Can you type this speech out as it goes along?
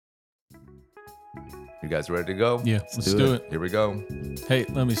You guys ready to go? Yeah, let's do it. Here we go. Hey,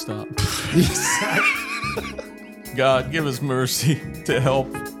 let me stop. God, give us mercy to help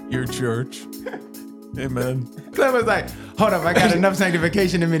your church. Amen. Clem was like, hold up, I got enough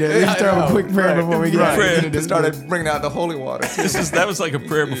sanctification in me to at least start with a quick prayer before we get into It this. started bringing out the holy water. That was like a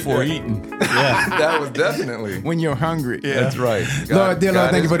prayer before eating. Yeah, that was definitely. When you're hungry. Yeah. That's right. Lord, dear Lord,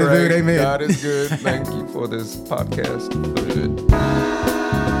 thank you for this food. Amen. God is good. Thank you for this podcast. Good.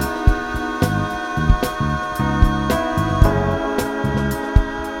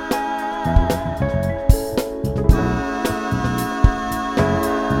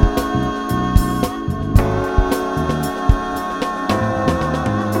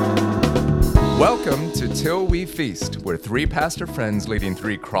 Welcome to Till We Feast, where three pastor friends leading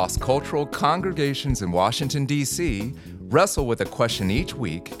three cross-cultural congregations in Washington, D.C. wrestle with a question each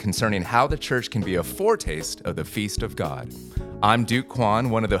week concerning how the church can be a foretaste of the feast of God. I'm Duke Kwan,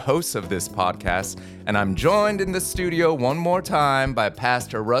 one of the hosts of this podcast, and I'm joined in the studio one more time by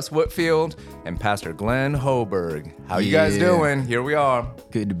Pastor Russ Whitfield and Pastor Glenn Hoberg. How you guys doing? Here we are.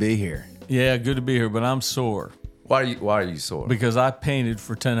 Good to be here. Yeah, good to be here, but I'm sore. Why are you sore? Because I painted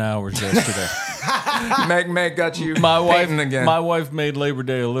for 10 hours yesterday. Meg got you My painting again. wife made Labor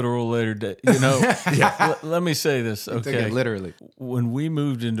Day a literal later day. You know, let me say this, Take okay? it literally. When we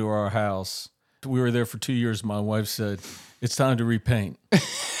moved into our house, we were there for 2 years. My wife said, it's time to repaint.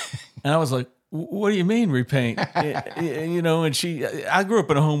 And I was like, what do you mean repaint? You know, and I grew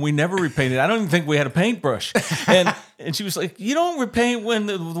up in a home, we never repainted. I don't even think we had a paintbrush. And she was like, you don't repaint when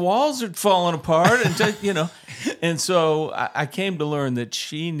the walls are falling apart. And, you know, and so I came to learn that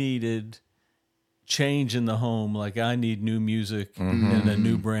she needed change in the home, like I need new music and a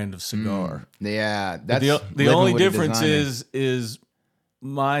new brand of cigar. Yeah, that's The only difference is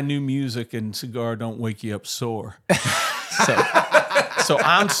my new music and cigar don't wake you up sore. So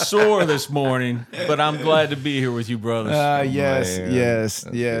I'm sore this morning, but I'm glad to be here with you, brothers.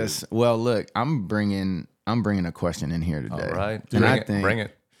 Yes. Well, look, I'm bringing a question in here today. All right. And Bring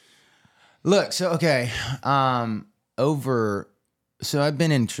it. Look, so okay, so I've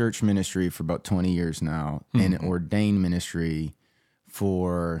been in church ministry for about 20 years now, and ordained ministry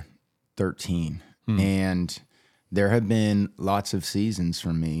for 13. And there have been lots of seasons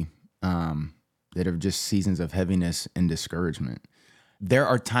for me that are just seasons of heaviness and discouragement. There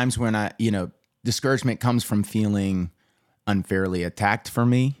are times when discouragement comes from feeling unfairly attacked for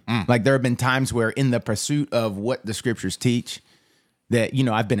me. Like there have been times where in the pursuit of what the scriptures teach, that,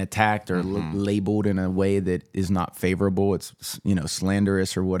 I've been attacked or labeled in a way that is not favorable. It's,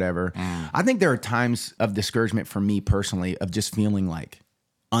 slanderous or whatever. I think there are times of discouragement for me personally of just feeling like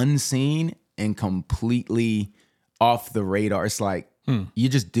unseen and completely off the radar. It's like you're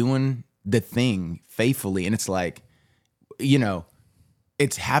just doing the thing faithfully. And it's like,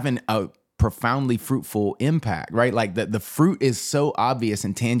 it's having a profoundly fruitful impact, right? Like the fruit is so obvious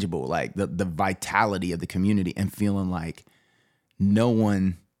and tangible, like the vitality of the community, and feeling like no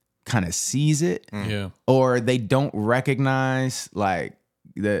one kind of sees it, or they don't recognize like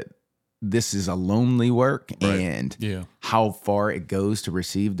that this is a lonely work, and how far it goes to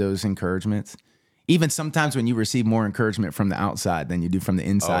receive those encouragements. Even sometimes when you receive more encouragement from the outside than you do from the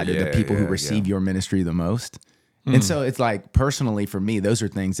inside of the people who receive your ministry the most. And so it's like, personally for me, those are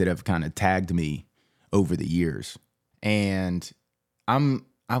things that have kind of tagged me over the years. And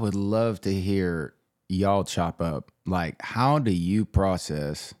I would love to hear y'all chop up, like, how do you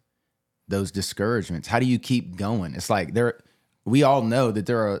process those discouragements? How do you keep going? It's like we all know that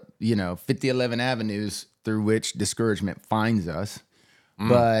there are, 11 avenues through which discouragement finds us.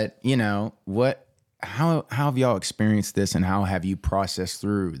 But, how have y'all experienced this, and how have you processed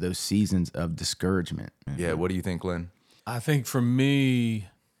through those seasons of discouragement? Yeah, what do you think, Glenn? I think for me,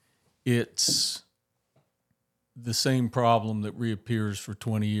 it's the same problem that reappears for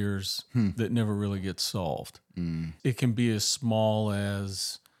 20 years that never really gets solved. It can be as small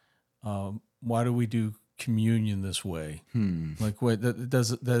as, why do we do communion this way? Like, wait,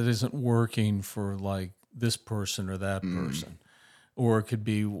 that isn't working for like this person or that person. Or it could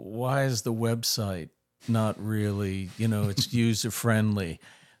be, why is the website not really, it's user-friendly?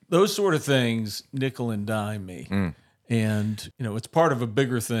 Those sort of things nickel and dime me. And, it's part of a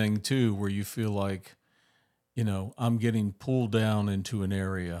bigger thing, too, where you feel like, I'm getting pulled down into an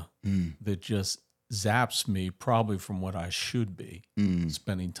area that just zaps me probably from what I should be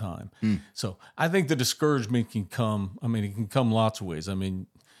spending time. So I think the discouragement can come, it can come lots of ways.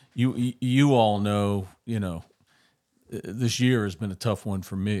 You all know, this year has been a tough one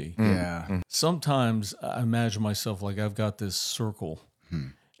for me. Yeah. Sometimes I imagine myself like I've got this circle,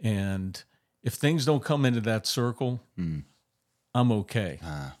 and if things don't come into that circle, I'm okay.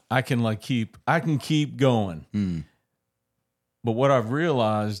 I can keep going. But what I've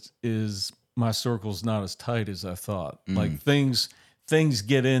realized is my circle's not as tight as I thought. Like things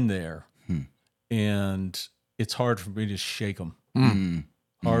get in there, and it's hard for me to shake them.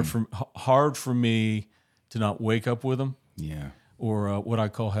 Hard for me to not wake up with them. Yeah. Or what I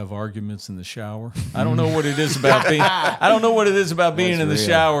call have arguments in the shower. I don't know what it is about being. I don't know what it is about being in the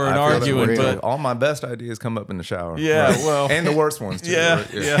shower and arguing. But all my best ideas come up in the shower. Yeah, right? well, and the worst ones too. Yeah,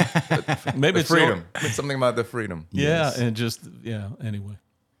 right? yeah. Maybe it's freedom. It's something about the freedom. Yeah, Yes. and just Anyway,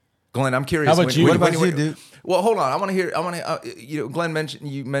 Glenn, I'm curious. How about you? What about you, dude? Well, hold on. I want to hear. Glenn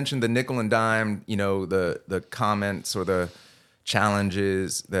mentioned the nickel and dime. The comments or the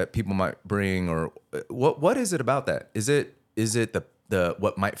challenges that people might bring, or what is it about that? Is it the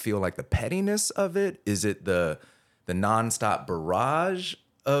what might feel like the pettiness of it? Is it the nonstop barrage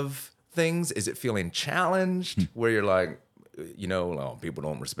of things? Is it feeling challenged where you're like, people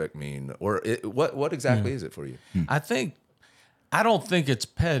don't respect me, or what exactly is it for you? I don't think it's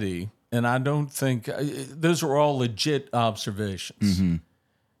petty, and I don't think those are all legit observations.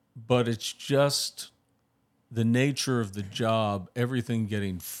 But it's just the nature of the job, everything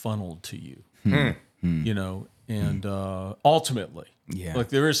getting funneled to you. And ultimately, like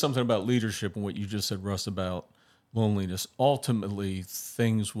there is something about leadership and what you just said, Russ, about loneliness. Ultimately,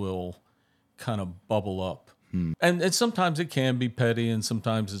 things will kind of bubble up. And sometimes it can be petty, and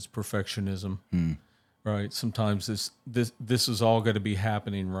sometimes it's perfectionism, right? Sometimes this is all going to be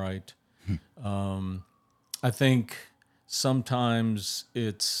happening right. I think sometimes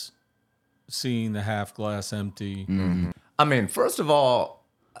it's seeing the half glass empty. I mean, first of all,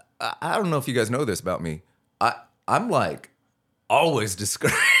 I don't know if you guys know this about me. I'm like always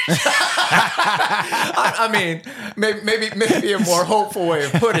discouraged. I mean, maybe a more hopeful way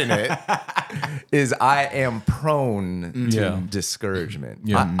of putting it is I am prone to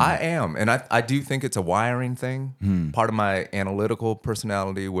discouragement. I am. And I do think it's a wiring thing. Part of my analytical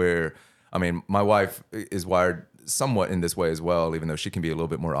personality where, I mean, my wife is wired somewhat in this way as well, even though she can be a little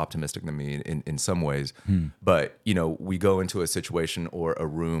bit more optimistic than me in some ways. But, we go into a situation or a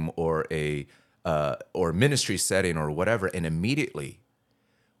room or a ministry setting or whatever, and immediately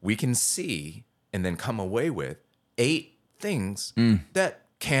we can see and then come away with 8 things that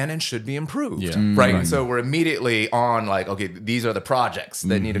can and should be improved, right? And so we're immediately on like, okay, these are the projects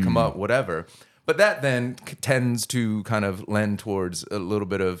that need to come up, whatever. But that then tends to kind of lend towards a little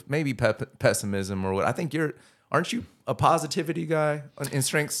bit of maybe pessimism or what. I think aren't you a positivity guy in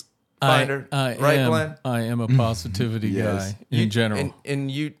Strengths Finder? I right, am, Glenn? I am a positivity guy in general.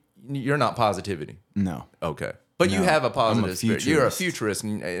 And you're not positivity. No. Okay. But you have a positive spirit. You're a futurist.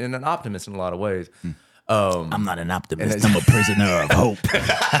 futurist and an optimist in a lot of ways. I'm not an optimist. I'm a prisoner of hope.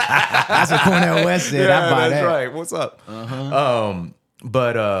 That's what Cornel West said. Yeah, I buy that's that. right. What's up?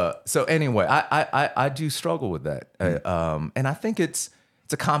 But so anyway, I do struggle with that. And I think it's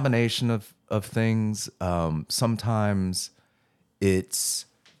a combination of things. Sometimes it's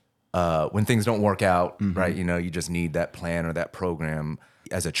when things don't work out, right? You just need that plan or that program.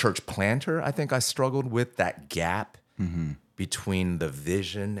 As a church planter, I think I struggled with that gap between the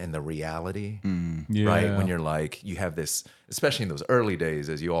vision and the reality, right? When you're like, you have this, especially in those early days,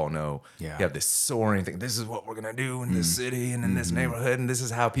 as you all know, you have this soaring thing. This is what we're going to do in this city and in this neighborhood, and this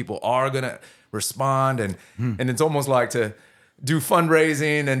is how people are going to respond. And it's almost like to do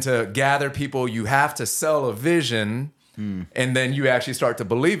fundraising and to gather people, you have to sell a vision. And then you actually start to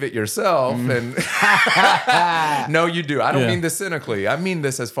believe it yourself. And no, you do. I don't mean this cynically. I mean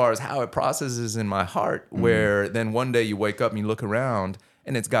this as far as how it processes in my heart, where then one day you wake up and you look around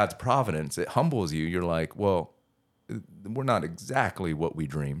and it's God's providence. It humbles you. You're like, well, we're not exactly what we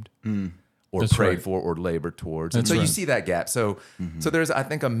dreamed or That's prayed right. for or labored towards. That's and so you right. see that gap. So there's, I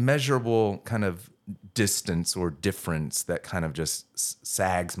think, a measurable kind of distance or difference that kind of just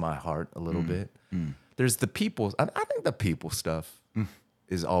sags my heart a little bit. There's the people. I think the people stuff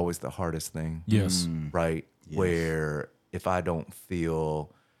is always the hardest thing. Yes. Right? Yes. Where if I don't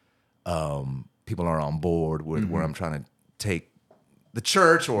feel people are on board with where I'm trying to take the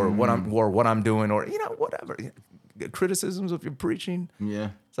church or what I'm doing or whatever criticisms of your preaching. Yeah.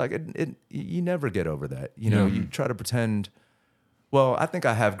 It's like you never get over that. You try to pretend. Well, I think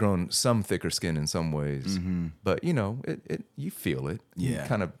I have grown some thicker skin in some ways, but you feel it. Yeah. You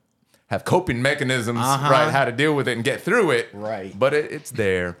kind of have coping mechanisms, right? How to deal with it and get through it. Right. But it's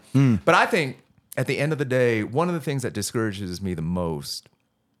there. But I think at the end of the day, one of the things that discourages me the most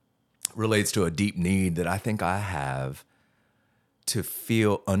relates to a deep need that I think I have to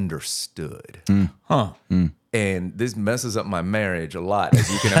feel understood. Huh. And this messes up my marriage a lot,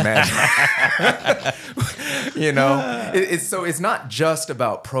 as you can imagine. You know, it's not just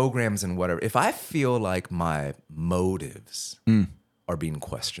about programs and whatever. If I feel like my motives are being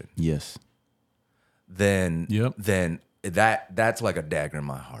questioned, Yes. then that's like a dagger in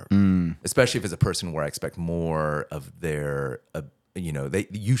my heart. Especially if it's a person where I expect more of their,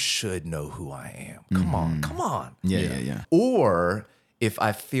 you should know who I am. Come on. Yeah. Or if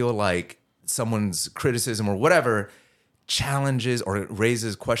I feel like someone's criticism or whatever challenges or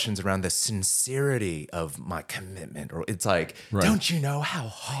raises questions around the sincerity of my commitment, or it's like, don't you know how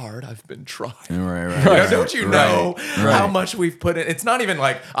hard I've been trying? Right. Don't you know how much we've put in? It's not even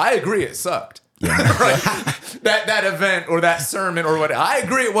like, I agree it sucked. Yeah. that event or that sermon or what, I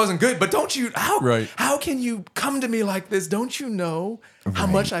agree it wasn't good, but don't you, how can you come to me like this? Don't you know how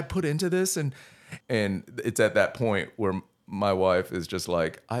much I put into this? And it's at that point where my wife is just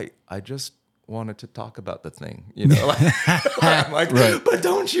like, I just wanted to talk about the thing, I'm like, but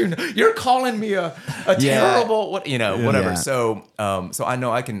don't you know, you're calling me a terrible, whatever. Yeah. So I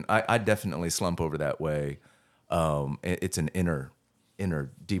know I definitely slump over that way. It's an inner,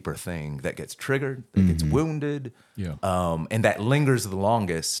 deeper thing that gets triggered, that gets wounded, and that lingers the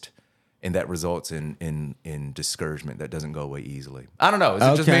longest, and that results in discouragement that doesn't go away easily. I don't know. Is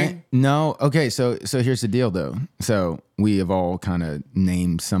it just me? No. Okay. So here's the deal, though. So we have all kind of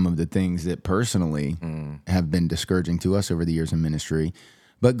named some of the things that personally have been discouraging to us over the years in ministry.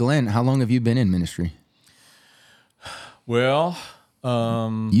 But Glenn, how long have you been in ministry? Well,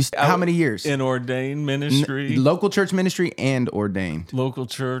 how many years in ordained ministry? Local church ministry and ordained. Local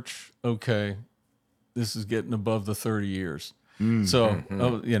church. Okay, this is getting above the 30 years. So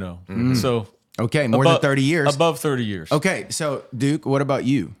so okay, more than 30 years. Above 30 years. Okay, so Duke, what about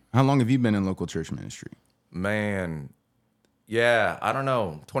you? How long have you been in local church ministry? Man, yeah, I don't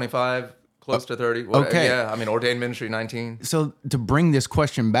know, 25, close to 30. Okay. Yeah, I mean, ordained ministry, 19. So to bring this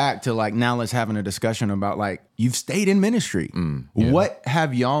question back to like, now let's having a discussion about like, you've stayed in ministry. What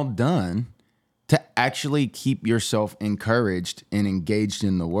have y'all done to actually keep yourself encouraged and engaged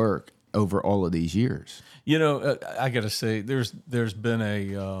in the work over all of these years? I got to say, there's been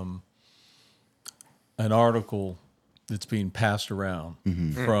an article that's being passed around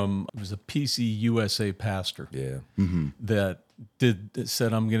from, it was a PC USA pastor that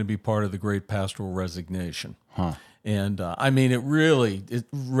said, I'm going to be part of the great pastoral resignation. And I mean, it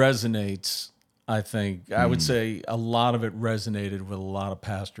resonates. I think I would say a lot of it resonated with a lot of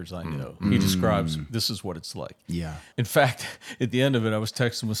pastors I know. He describes this is what it's like. Yeah. In fact, at the end of it, I was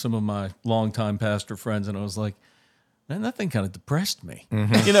texting with some of my longtime pastor friends, and I was like, man, that thing kind of depressed me.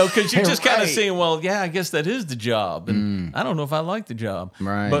 Because you're just kind of saying, well, yeah, I guess that is the job. And I don't know if I like the job.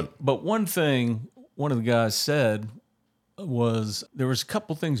 Right. But one thing one of the guys said was there was a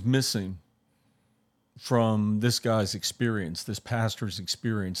couple things missing from this guy's experience, this pastor's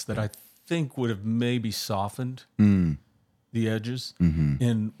experience, that I think would have maybe softened the edges.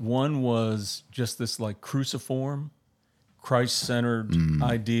 And one was just this like cruciform, Christ-centered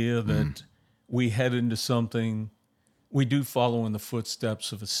idea that we head into something. We do follow in the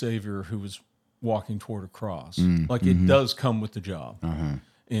footsteps of a Savior who was walking toward a cross. Like it does come with the job.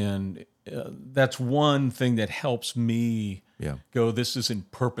 And that's one thing that helps me go, this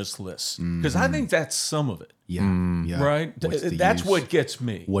isn't purposeless. Because I think that's some of it. Right? That's what gets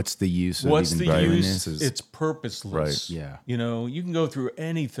me. What's the use? What's of the even use? this? It's purposeless. Right. Yeah. You can go through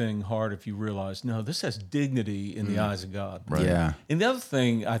anything hard if you realize, no, this has dignity in the eyes of God. Right. Yeah. And the other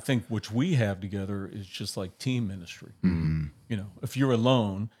thing I think which we have together is just like team ministry. If you're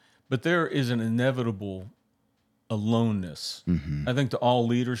alone, but there is an inevitable aloneness. I think to all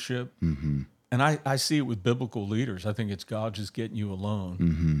leadership. And I see it with biblical leaders. I think it's God just getting you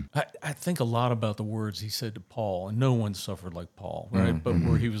alone. I think a lot about the words he said to Paul, and no one suffered like Paul, right? But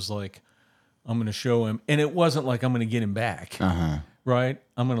where he was like, I'm going to show him. And it wasn't like I'm going to get him back, right?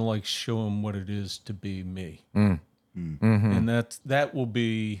 I'm going to like show him what it is to be me. And that will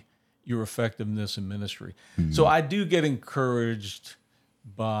be your effectiveness in ministry. So I do get encouraged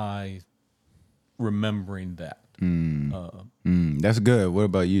by remembering that. That's good. What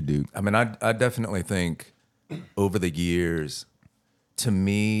about you, Duke? I mean, I definitely think over the years, to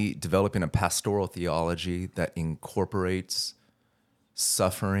me, developing a pastoral theology that incorporates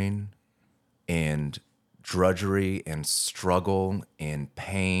suffering and drudgery and struggle and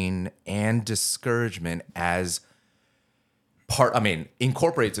pain and discouragement as part, I mean,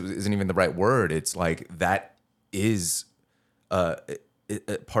 incorporates isn't even the right word. It's like that is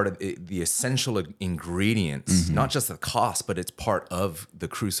part of the essential ingredients, not just the cost, but it's part of the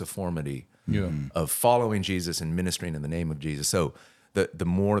cruciformity of following Jesus and ministering in the name of Jesus. So the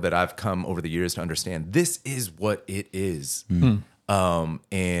more that I've come over the years to understand, this is what it is.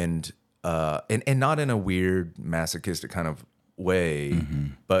 And not in a weird masochistic kind of way,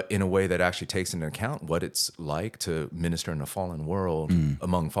 but in a way that actually takes into account what it's like to minister in a fallen world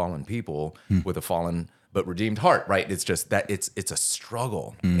among fallen people with a fallen but redeemed heart, right? It's just that it's a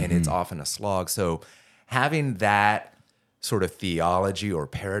struggle and it's often a slog. So having that sort of theology or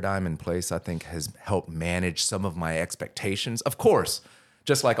paradigm in place, I think has helped manage some of my expectations. Of course,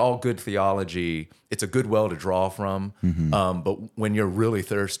 just like all good theology, it's a good well to draw from. But when you're really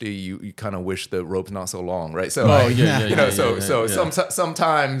thirsty, you kind of wish the rope's not so long, right? So,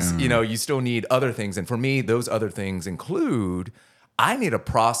 sometimes, you still need other things. And for me, those other things include, I need a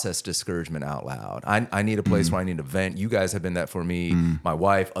process discouragement out loud. I need a place where I need to vent. You guys have been that for me, my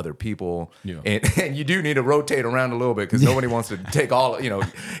wife, other people. And you do need to rotate around a little bit because nobody wants to take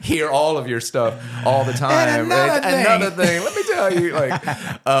hear all of your stuff all the time. And another thing, let me tell you,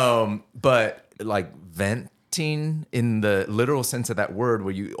 but like venting in the literal sense of that word,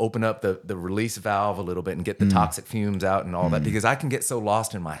 where you open up the release valve a little bit and get the toxic fumes out and all that, because I can get so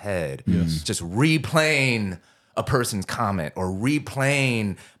lost in my head, just replaying a person's comment or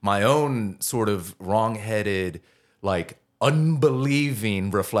replaying my own sort of wrong-headed, like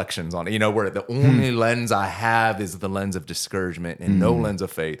unbelieving reflections on it, where the only lens I have is the lens of discouragement and no lens of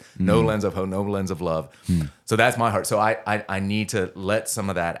faith, no lens of hope, no lens of love. So that's my heart. So I need to let some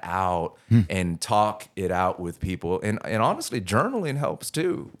of that out and talk it out with people. And honestly, journaling helps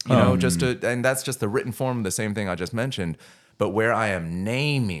too, and that's just the written form of the same thing I just mentioned. But where I am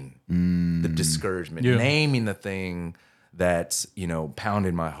naming the discouragement, naming the thing that's,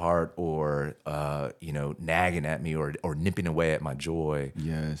 pounding my heart or, nagging at me or nipping away at my joy.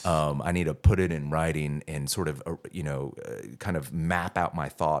 Yes. I need to put it in writing and sort of, kind of map out my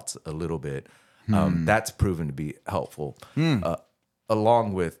thoughts a little bit. That's proven to be helpful,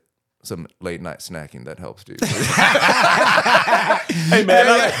 along with some late night snacking that helps too. Hey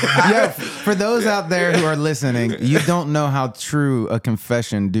man, for those out there who are listening, you don't know how true a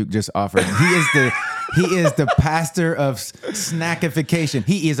confession Duke just offered. He is the pastor of snackification.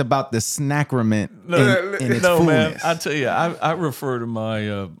 He is about the snackrament in its fullness. Man, I tell you, I refer to my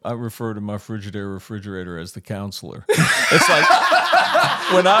Frigidaire refrigerator as the counselor. It's like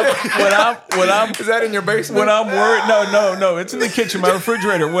when I'm is that in your basement? When I'm worried, no, it's in the kitchen, my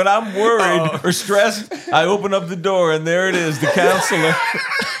refrigerator. When I'm worried or stressed, I open up the door and there it is, the counselor.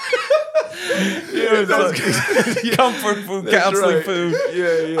 Comfort food, counseling food.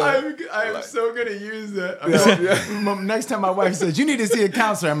 I'm so gonna use that. Next time my wife says you need to see a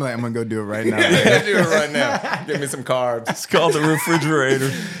counselor, I'm like, I'm gonna go do it right now. Do it right now. Give me some carbs. It's called the refrigerator.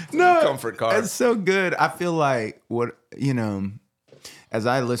 Comfort carbs. It's so good. I feel like as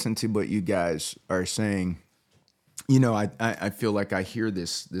I listen to what you guys are saying, I feel like I hear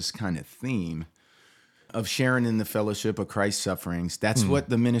this kind of theme of sharing in the fellowship of Christ's sufferings. That's what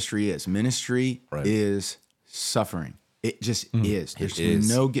the ministry is. Ministry is suffering. It just is. There's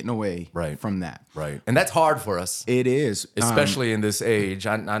no getting away from that. Right. And that's hard for us. It is. Especially in this age.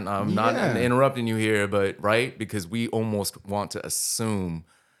 I'm not interrupting you here, but because we almost want to assume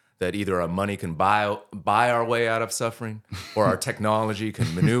that either our money can buy our way out of suffering or our technology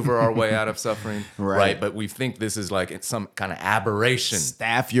can maneuver our way out of suffering. Right. But we think this is like it's some kind of aberration.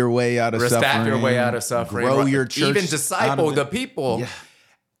 Staff your way out of suffering. Staff your way out of suffering. Grow your church. Even disciple the people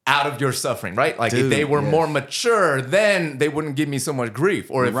out of your suffering, right? Like if they were more mature, then they wouldn't give me so much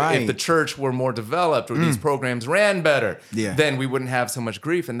grief. Or if the church were more developed or these programs ran better, then we wouldn't have so much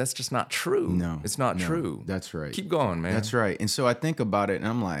grief. And that's just not true. No. It's not true. That's right. Keep going, man. That's right. And so I think about it and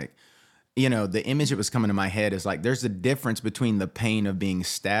I'm like, the image that was coming to my head is like, there's a difference between the pain of being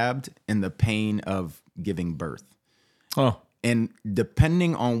stabbed and the pain of giving birth. Oh. And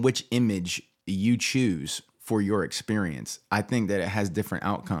depending on which image you choose for your experience, I think that it has different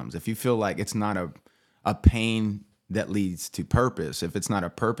outcomes. If you feel like it's not a pain that leads to purpose, if it's not a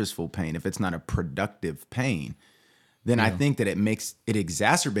purposeful pain, if it's not a productive pain, then I think that it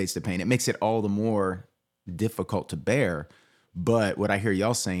exacerbates the pain. It makes it all the more difficult to bear. But what I hear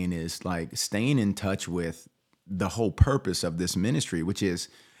y'all saying is like staying in touch with the whole purpose of this ministry, which is,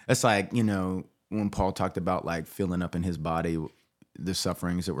 it's like, when Paul talked about like filling up in his body the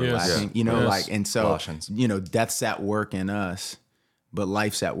sufferings that were lacking, and so, Colossians. Death's at work in us, but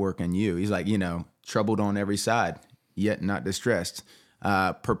life's at work in you. He's like, troubled on every side, yet not distressed,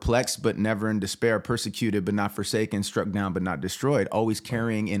 perplexed, but never in despair, persecuted, but not forsaken, struck down, but not destroyed, always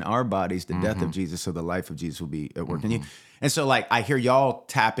carrying in our bodies the death of Jesus, so the life of Jesus will be at work in you. And so like, I hear y'all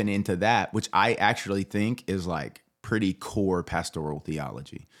tapping into that, which I actually think is like pretty core pastoral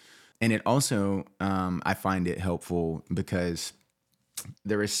theology. And it also, I find it helpful because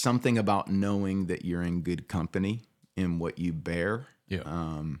there is something about knowing that you're in good company in what you bear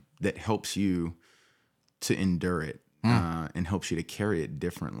that helps you to endure it and helps you to carry it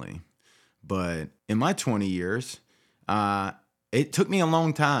differently. But in my 20 years, it took me a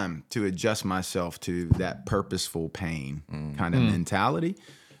long time to adjust myself to that purposeful pain kind of mentality.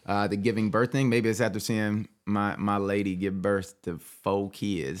 The giving birth thing, maybe it's after seeing my lady give birth to 4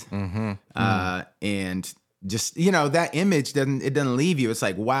 kids. And just, that image doesn't leave you. It's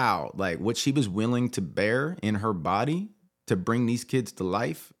like, wow, like what she was willing to bear in her body to bring these kids to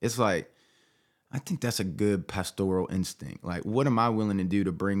life. It's like, I think that's a good pastoral instinct. Like, what am I willing to do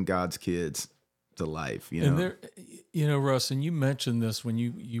to bring God's kids to life? And there, Russ, and you mentioned this when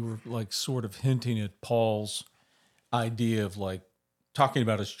you were like sort of hinting at Paul's idea of like talking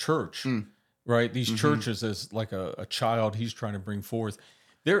about his church, right? These churches as like a child he's trying to bring forth.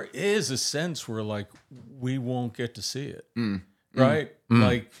 There is a sense where like we won't get to see it, right?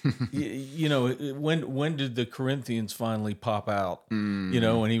 Like, when did the Corinthians finally pop out?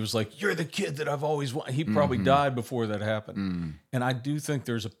 And he was like, "You're the kid that I've always wanted." He probably died before that happened. And I do think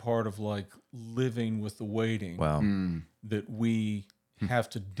there's a part of like living with the waiting that we have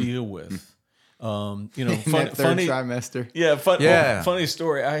to deal with. Funny third trimester. Yeah, funny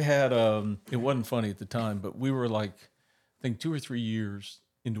story. I had it wasn't funny at the time, but we were like, I think 2 or 3 years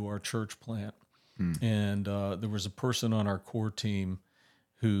into our church plant, and there was a person on our core team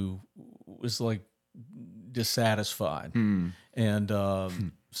who was like dissatisfied, and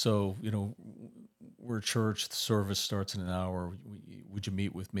so we're at church. The service starts in an hour. Would you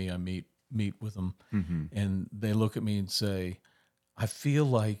meet with me? I meet with them, and they look at me and say, "I feel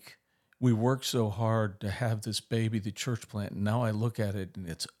like we worked so hard to have this baby, the church plant, and now I look at it and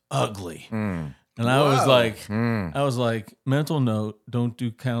it's ugly." And I was like, mental note, don't do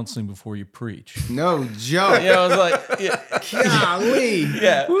counseling before you preach. No joke. I was like, golly.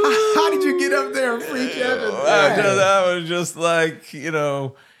 Yeah. How did you get up there and preach after that? I was just like,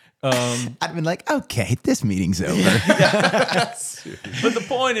 I'd been like, okay, this meeting's over. But the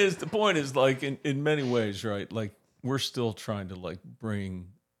point is like in many ways, right? Like we're still trying to like bring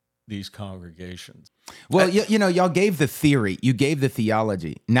these congregations. Well, y'all gave the theory, you gave the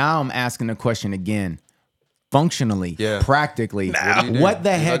theology. Now I'm asking the question again. Functionally, practically, what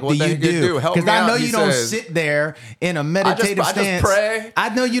the heck do you do? Because I know you don't sit there in a meditative stance. I just pray. I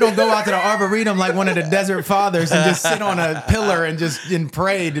know you don't go out to the Arboretum like one of the Desert Fathers and just sit on a pillar and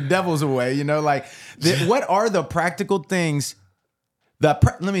pray the devils away. What are the practical things?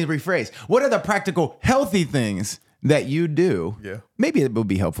 Let me rephrase. What are the practical healthy things that you do? Yeah. Maybe it would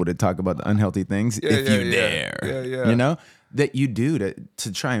be helpful to talk about the unhealthy things if you dare. Yeah. That you do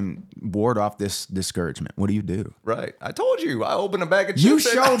to try and ward off this discouragement. What do you do? Right. I told you. I opened a bag of chips. You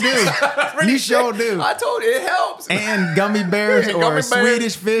sure do. You sure do. I told you it helps. And gummy bears or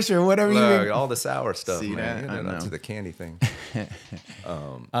Swedish fish or whatever Look, you all the sour stuff, See man. that? I know. To the candy thing.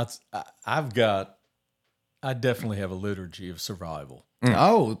 I definitely have a liturgy of survival.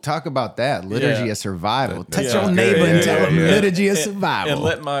 Oh, talk about that. Liturgy of survival. Touch Yeah. your neighbor and tell them liturgy of survival.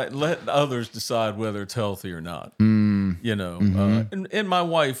 And let others decide whether it's healthy or not. And my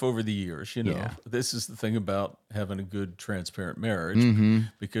wife over the years, this is the thing about having a good, transparent marriage,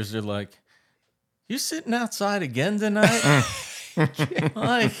 because they're like, "You sitting outside again tonight?" Like,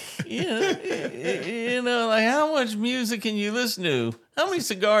 like how much music can you listen to? How many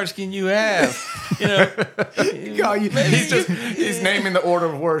cigars can you have? He's naming the order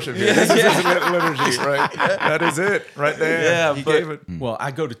of worship. This is his liturgy, right? That is it, right there. Yeah, he gave it. Well,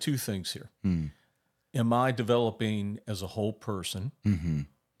 I go to 2 things here. Am I developing as a whole person? And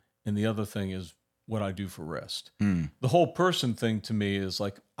the other thing is what I do for rest. The whole person thing to me is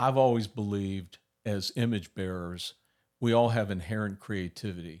like, I've always believed as image bearers, we all have inherent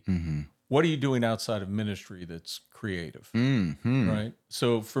creativity. What are you doing outside of ministry that's creative? Right?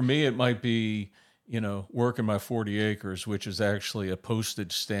 So for me, it might be, working my 40 acres, which is actually a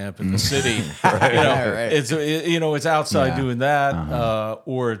postage stamp in the city. It's outside doing that,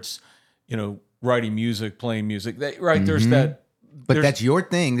 or it's, writing music, playing music. There's that. But that's your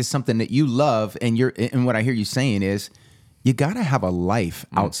thing. It's something that you love, and what I hear you saying is, you got to have a life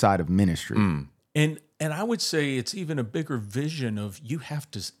outside of ministry. And I would say it's even a bigger vision of you have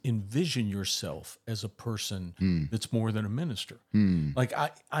to envision yourself as a person that's more than a minister. Like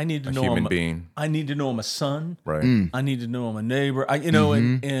I need to know human being. I need to know I'm a son. Right. I need to know I'm a neighbor.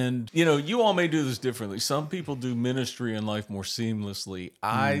 And you all may do this differently. Some people do ministry and life more seamlessly.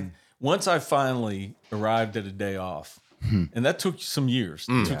 Once I finally arrived at a day off, And that took some years.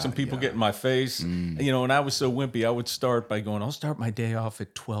 It took some people getting in my face. You know, and I was so wimpy, I would start by going, I'll start my day off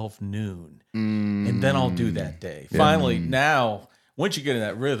at 12 noon. And then I'll do that day. Finally, now, once you get in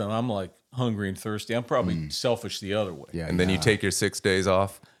that rhythm, I'm like hungry and thirsty. I'm probably selfish the other way. And then you take your 6 days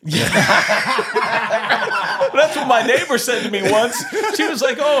off. That's what my neighbor said to me once. She was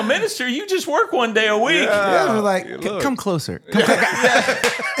like, "Oh, minister, you just work one day a week." Yeah, we're like, come closer. Come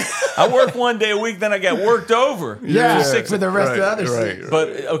I work one day a week, then I get worked over. for the rest of the other six. But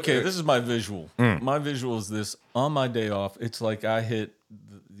okay, this is my visual. My visual is this: on my day off, it's like I hit,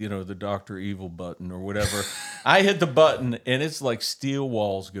 the Dr. Evil button or whatever. I hit the button, and it's like steel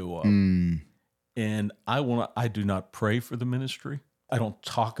walls go up. And I do not pray for the ministry. I don't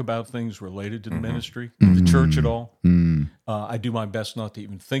talk about things related to the ministry, the church at all. I do my best not to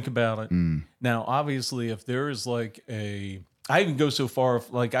even think about it. Now, obviously, if there is I even go so far,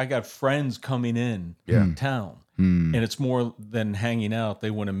 like I got friends coming in town, and it's more than hanging out. They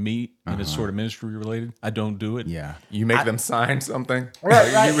want to meet, and it's sort of ministry related. I don't do it. Yeah. You make them sign something.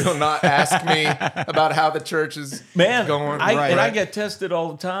 Right. You will not ask me about how the church is going. I get tested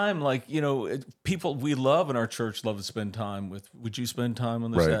all the time. Like, people we love in our church love to spend time with. Would you spend time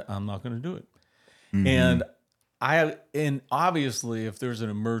on this? Right. I'm not going to do it. And obviously, if there's an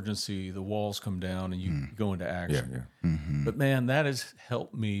emergency, the walls come down and you go into action. But man, that has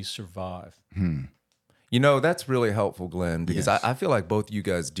helped me survive. That's really helpful, Glenn, because I feel like both you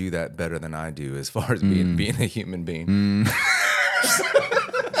guys do that better than I do as far as being a human being.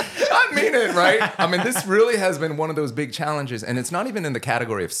 I mean it, right? I mean, this really has been one of those big challenges, and it's not even in the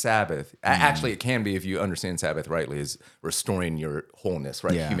category of Sabbath. Actually, it can be if you understand Sabbath rightly, is restoring your wholeness,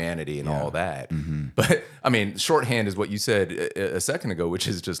 right? Humanity and all that. But, I mean, shorthand is what you said a second ago, which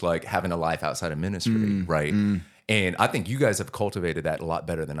is just like having a life outside of ministry, right? And I think you guys have cultivated that a lot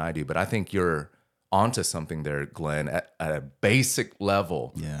better than I do, but I think you're onto something there, Glenn, at a basic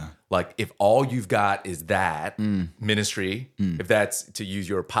level. Yeah. Like if all you've got is that ministry, if that's to use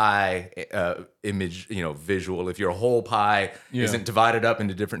your pie image, visual, if your whole pie isn't divided up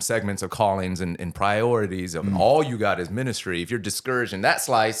into different segments of callings and priorities, of all you got is ministry, if you're discouraged in that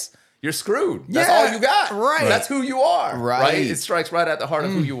slice, you're screwed. That's all you got. Right. That's who you are. Right. It strikes right at the heart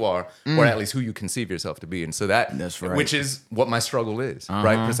of who you are, or at least who you conceive yourself to be. And so that's right. Which is what my struggle is,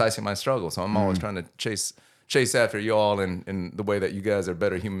 right? Precisely my struggle. So I'm always trying to chase after y'all and the way that you guys are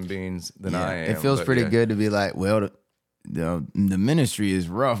better human beings than I am. It feels pretty good to be like, well, the ministry is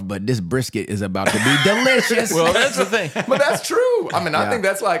rough, but this brisket is about to be delicious. Well, that's the thing. But that's true. I mean, I think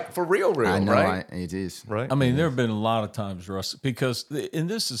that's like for real, I know, right? It is. Right. I mean, there have been a lot of times, Russ, because, and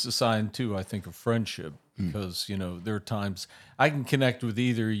this is a sign too, I think, of friendship, because, there are times I can connect with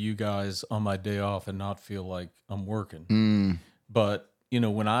either of you guys on my day off and not feel like I'm working. But,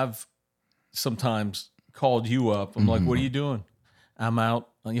 when I've sometimes called you up, I'm like, what are you doing? I'm out,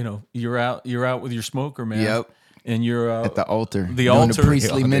 you're out with your smoker, man. Yep. And you're at the altar. The altar. The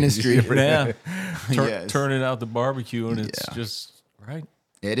priestly ministry. Yeah. Turning out the barbecue, and it's just, right.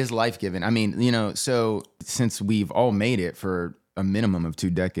 It is life-giving. I mean, so since we've all made it for a minimum of 2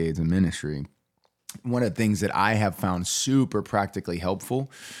 decades in ministry, one of the things that I have found super practically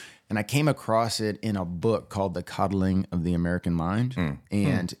helpful, and I came across it in a book called The Coddling of the American Mind.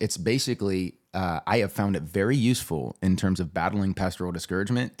 And it's basically, I have found it very useful in terms of battling pastoral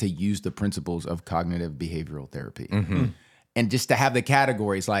discouragement to use the principles of cognitive behavioral therapy. And just to have the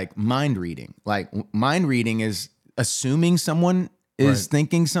categories like mind reading. Like mind reading is assuming someone is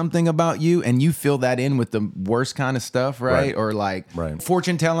thinking something about you and you fill that in with the worst kind of stuff, right? Or like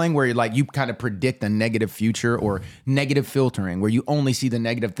fortune telling, where you're like, you kind of predict a negative future, or negative filtering, where you only see the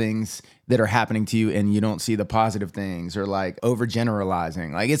negative things that are happening to you and you don't see the positive things, or like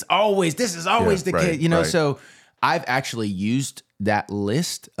overgeneralizing. Like this is always the case, So I've actually used that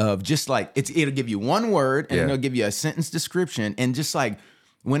list of just like, it'll give you one word and it'll give you a sentence description. And just like,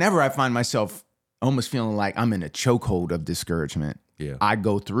 whenever I find myself almost feeling like I'm in a chokehold of discouragement, I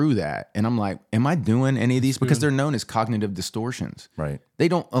go through that and I'm like, am I doing any of these? Because they're known as cognitive distortions. Right. They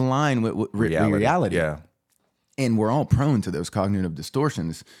don't align with reality. Yeah. And we're all prone to those cognitive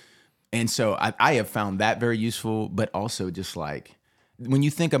distortions. And so I have found that very useful, but also just like, when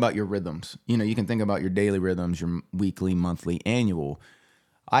you think about your rhythms, you can think about your daily rhythms, your weekly, monthly, annual.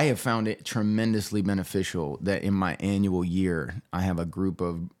 I have found it tremendously beneficial that in my annual year, I have a group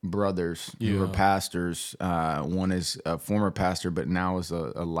of brothers who are pastors. One is a former pastor, but now is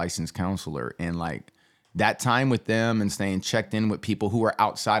a licensed counselor. And like that time with them and staying checked in with people who are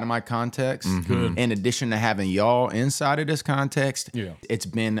outside of my context, in addition to having y'all inside of this context, it's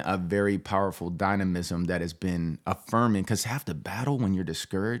been a very powerful dynamism that has been affirming. Because half the battle when you're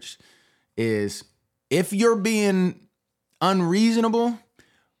discouraged is if you're being unreasonable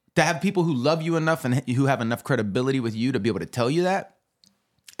to have people who love you enough and who have enough credibility with you to be able to tell you that.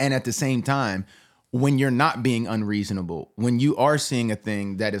 And at the same time, when you're not being unreasonable, when you are seeing a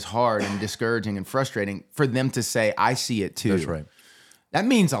thing that is hard and discouraging and frustrating, for them to say, I see it too. That's right. That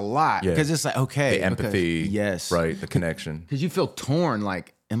means a lot, because it's like, okay. The empathy. Yes. Right. The connection. Because you feel torn,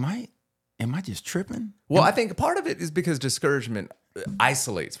 like, am I just tripping? Well, I think part of it is because discouragement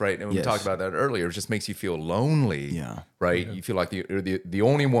isolates, right? And we Yes. talked about that earlier. It just makes you feel lonely, Yeah. right? You feel like you're the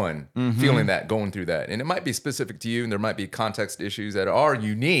only one feeling that, going through that. And it might be specific to you, and there might be context issues that are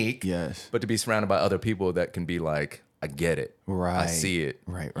unique. Yes. But to be surrounded by other people that can be like, I get it. I Right. see it.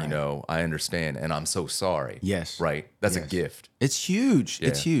 Right. You know, I understand, and I'm so sorry. Yes. Right? That's a Yes. gift. It's huge. Yeah.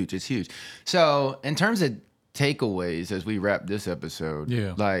 It's huge. It's huge. So, in terms of takeaways, as we wrap this episode,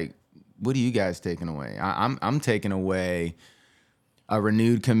 like, what are you guys taking away? I'm taking away a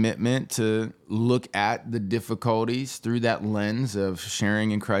renewed commitment to look at the difficulties through that lens of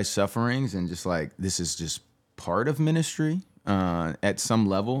sharing in Christ's sufferings, and just like, this is just part of ministry. At some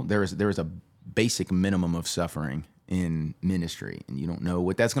level, there is a basic minimum of suffering in ministry, and you don't know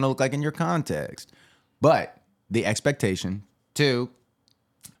what that's going to look like in your context. But the expectation, two,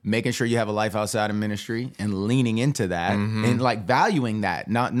 making sure you have a life outside of ministry and leaning into that, and like valuing that,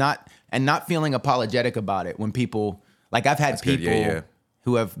 not feeling apologetic about it when people, like, I've had people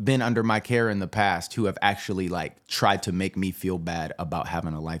who have been under my care in the past who have actually like tried to make me feel bad about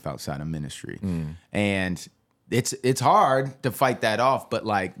having a life outside of ministry. And it's hard to fight that off, but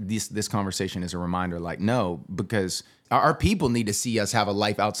like this conversation is a reminder, like, no, because our people need to see us have a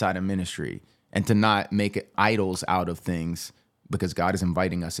life outside of ministry, and to not make idols out of things, because God is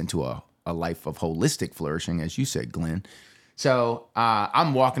inviting us into a life of holistic flourishing, as you said, Glenn. So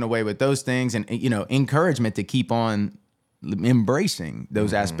I'm walking away with those things, and, you know, encouragement to keep on embracing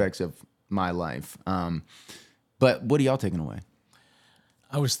those aspects of my life. But what are y'all taking away?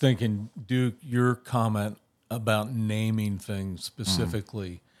 I was thinking, Duke, your comment about naming things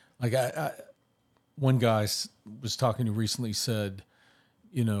specifically. Like, I one guy was talking to recently said,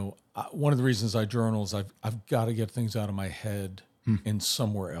 you know, one of the reasons I journal is I've got to get things out of my head and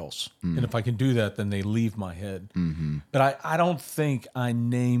somewhere else. And if I can do that, then they leave my head. But I don't think I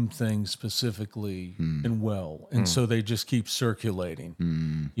name things specifically and well. And so they just keep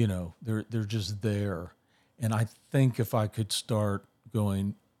circulating. You know, they're just there. And I think if I could start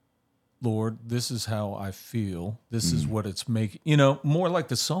going, Lord, this is how I feel. This is what it's making, you know, more like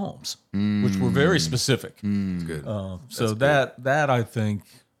the Psalms, which were very specific. That's good. So that I think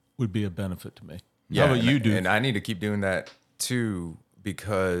would be a benefit to me. Yeah, How about you, Duke? And I need to keep doing that too,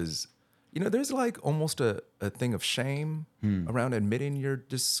 because, you know, there's like almost a thing of shame around admitting you're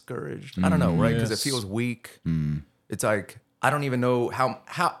discouraged. I don't know, right? Because it feels weak. It's like, I don't even know how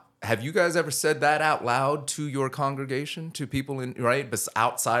have you guys ever said that out loud to your congregation, to people in, right,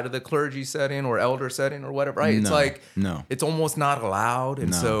 outside of the clergy setting or elder setting or whatever, right? It's like, it's almost not allowed.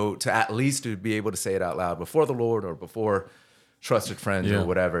 And so to at least to be able to say it out loud before the Lord or before trusted friends or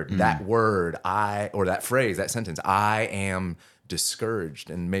whatever, that word, or that phrase, that sentence, I am discouraged,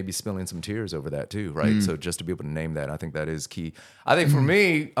 and maybe spilling some tears over that too, right? So just to be able to name that, I think that is key. I think for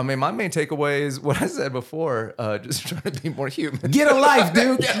me, I mean, my main takeaway is what I said before, just trying to be more human. Get a life,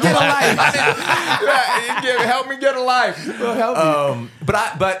 dude. Get a life. Help me get a life. We'll help you.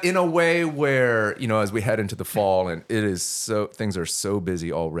 But in a way where, you know, as we head into the fall, and it is things are so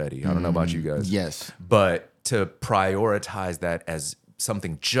busy already. I don't know about you guys. Yes. But to prioritize that as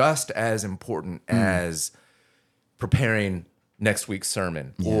something just as important as preparing next week's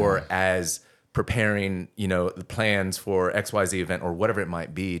sermon, or as preparing, you know, the plans for XYZ event or whatever it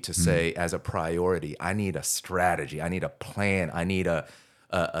might be, to say as a priority, I need a strategy, I need a plan, I need a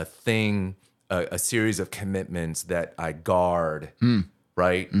thing, a series of commitments that I guard,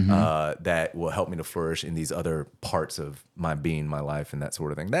 right? That will help me to flourish in these other parts of my being, my life, and that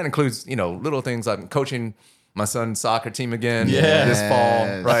sort of thing. That includes, you know, little things like coaching my son's soccer team again this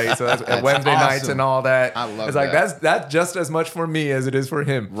fall, right? So that's Wednesday nights and all that. I love it's like that's just as much for me as it is for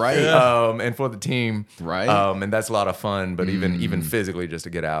him, right? And for the team, right? And that's a lot of fun. But even physically, just to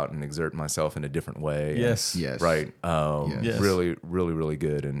get out and exert myself in a different way, right? Really, really, really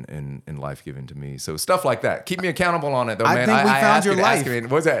good and life giving to me. So stuff like that. Keep me accountable on it, though, man. I think we found your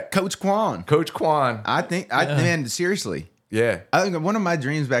life. What's that, Coach Quan? Coach Quan. I think, man, seriously. Yeah. I think one of my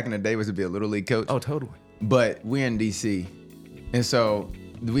dreams back in the day was to be a little league coach. Oh, totally. But we're in DC, and so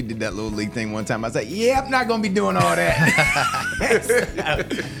we did that little league thing one time. I was like, I'm not going to be doing all that.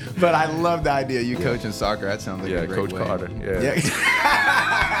 But I love the idea of you coaching soccer. That sounds like a great Coach way. Carter.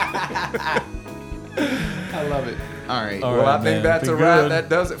 I love it. All right. Well, I think that's a wrap. Good. That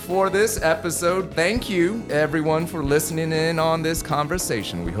does it for this episode. Thank you, everyone, for listening in on this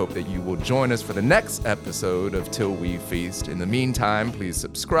conversation. We hope that you will join us for the next episode of Till We Feast. In the meantime, please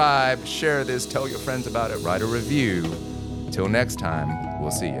subscribe, share this, tell your friends about it, write a review. Till next time,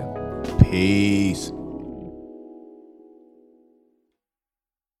 we'll see you. Peace.